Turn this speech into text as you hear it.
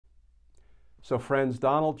So friends,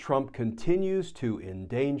 Donald Trump continues to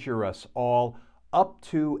endanger us all, up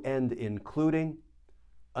to and including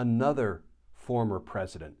another former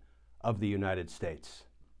president of the United States.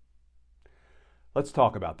 Let's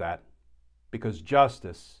talk about that, because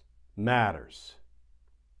justice matters.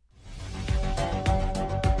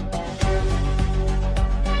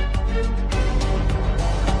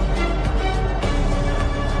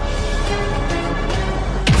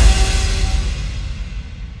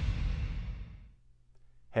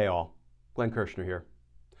 Hey all, Glenn Kirshner here.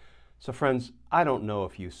 So friends, I don't know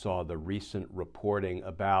if you saw the recent reporting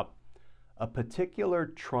about a particular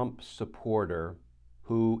Trump supporter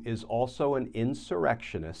who is also an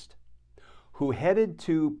insurrectionist who headed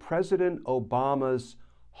to President Obama's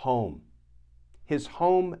home, his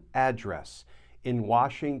home address in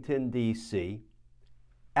Washington, D.C.,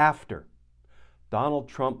 after Donald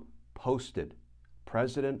Trump posted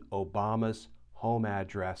President Obama's home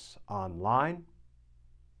address online.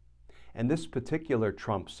 And this particular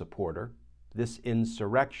Trump supporter, this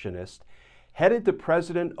insurrectionist, headed to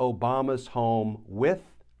President Obama's home with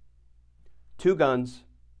 2 guns,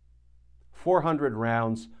 400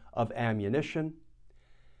 rounds of ammunition,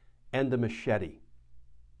 and a machete.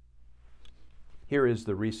 Here is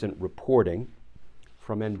the recent reporting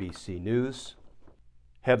from NBC News.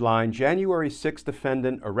 Headline: January 6th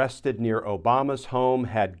defendant arrested near Obama's home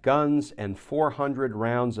had guns and 400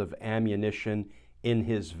 rounds of ammunition in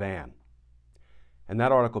his van. And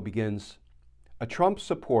that article begins, a Trump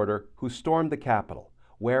supporter who stormed the Capitol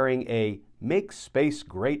wearing a Make Space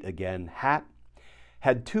Great Again hat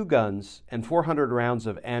had 2 guns and 400 rounds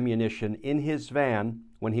of ammunition in his van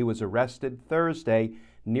when he was arrested Thursday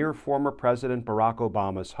near former President Barack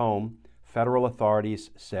Obama's home, federal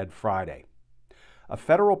authorities said Friday. A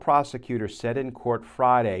federal prosecutor said in court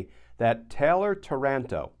Friday that Taylor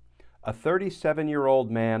Taranto, a 37-year-old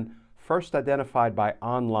man first identified by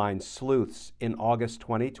online sleuths in August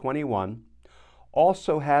 2021,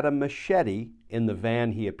 also had a machete in the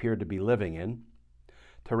van he appeared to be living in.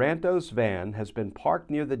 Taranto's van has been parked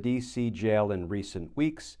near the D.C. jail in recent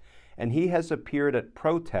weeks, and he has appeared at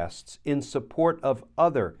protests in support of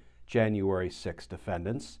other January 6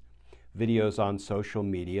 defendants, videos on social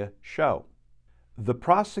media show. The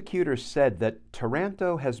prosecutor said that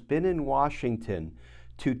Taranto has been in Washington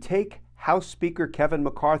to take House Speaker Kevin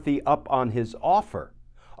McCarthy up on his offer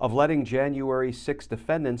of letting January 6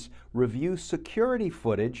 defendants review security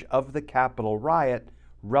footage of the Capitol riot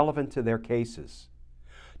relevant to their cases.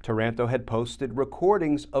 Taranto had posted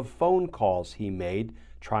recordings of phone calls he made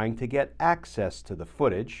trying to get access to the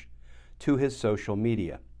footage to his social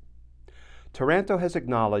media. Taranto has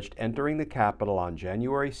acknowledged entering the Capitol on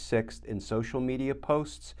January 6th in social media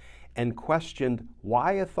posts and questioned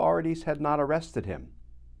why authorities had not arrested him.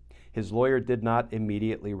 His lawyer did not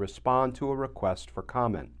immediately respond to a request for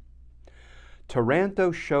comment.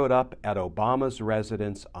 Taranto showed up at Obama's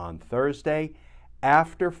residence on Thursday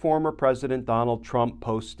after former President Donald Trump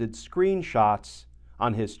posted screenshots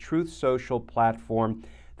on his Truth Social platform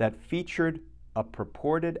that featured a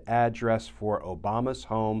purported address for Obama's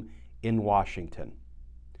home in Washington.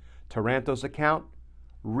 Taranto's account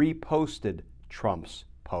reposted Trump's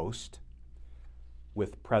post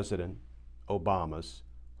with President Obama's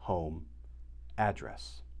home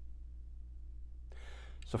address.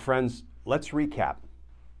 So friends, let's recap.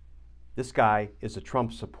 This guy is a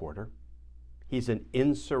Trump supporter. He's an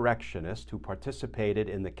insurrectionist who participated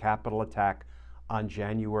in the Capitol attack on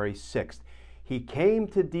January 6th. He came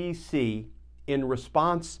to D.C. in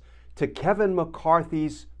response to Kevin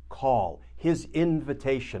McCarthy's call, his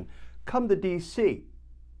invitation. Come to D.C.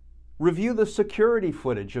 Review the security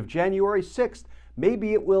footage of January 6th.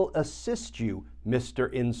 Maybe it will assist you,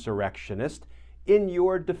 Mr. Insurrectionist, in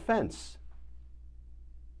your defense.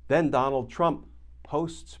 Then Donald Trump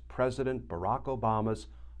posts President Barack Obama's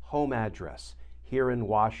home address here in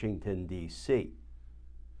Washington, D.C.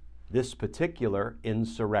 This particular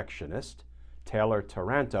insurrectionist, Taylor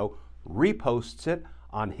Taranto, reposts it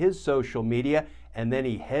on his social media, and then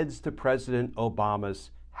he heads to President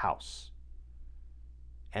Obama's house.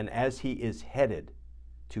 And as he is headed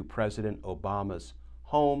to President Obama's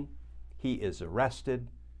home, he is arrested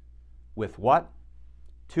with what?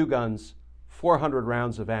 2 guns, 400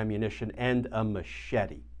 rounds of ammunition, and a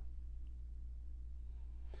machete.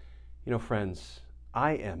 You know, friends,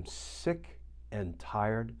 I am sick and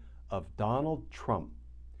tired of Donald Trump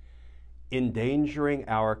endangering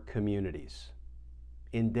our communities,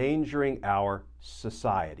 endangering our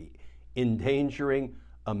society, endangering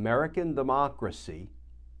American democracy,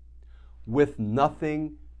 with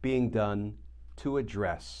nothing being done to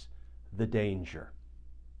address the danger.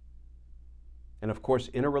 And of course,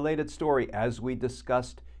 in a related story, as we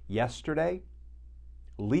discussed yesterday,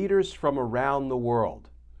 leaders from around the world,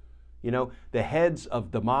 the heads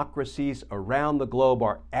of democracies around the globe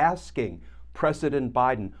are asking President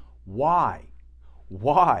Biden,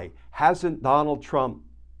 why hasn't Donald Trump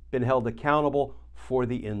been held accountable for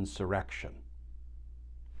the insurrection?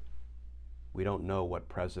 We don't know what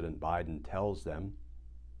President Biden tells them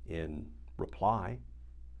in reply.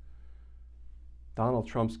 Donald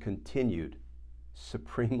Trump's continued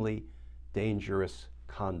supremely dangerous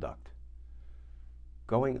conduct,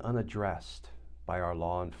 going unaddressed by our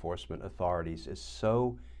law enforcement authorities, is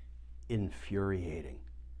so infuriating.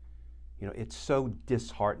 It's so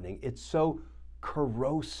disheartening. It's so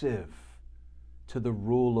corrosive to the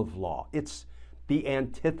rule of law. It's the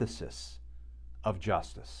antithesis of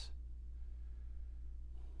justice.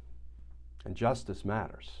 And justice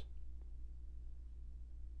matters.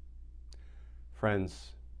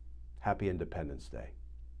 Friends, happy Independence Day.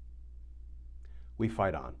 We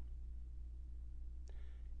fight on.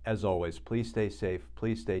 As always, please stay safe,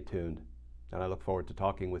 please stay tuned, and I look forward to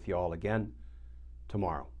talking with you all again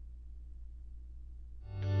tomorrow.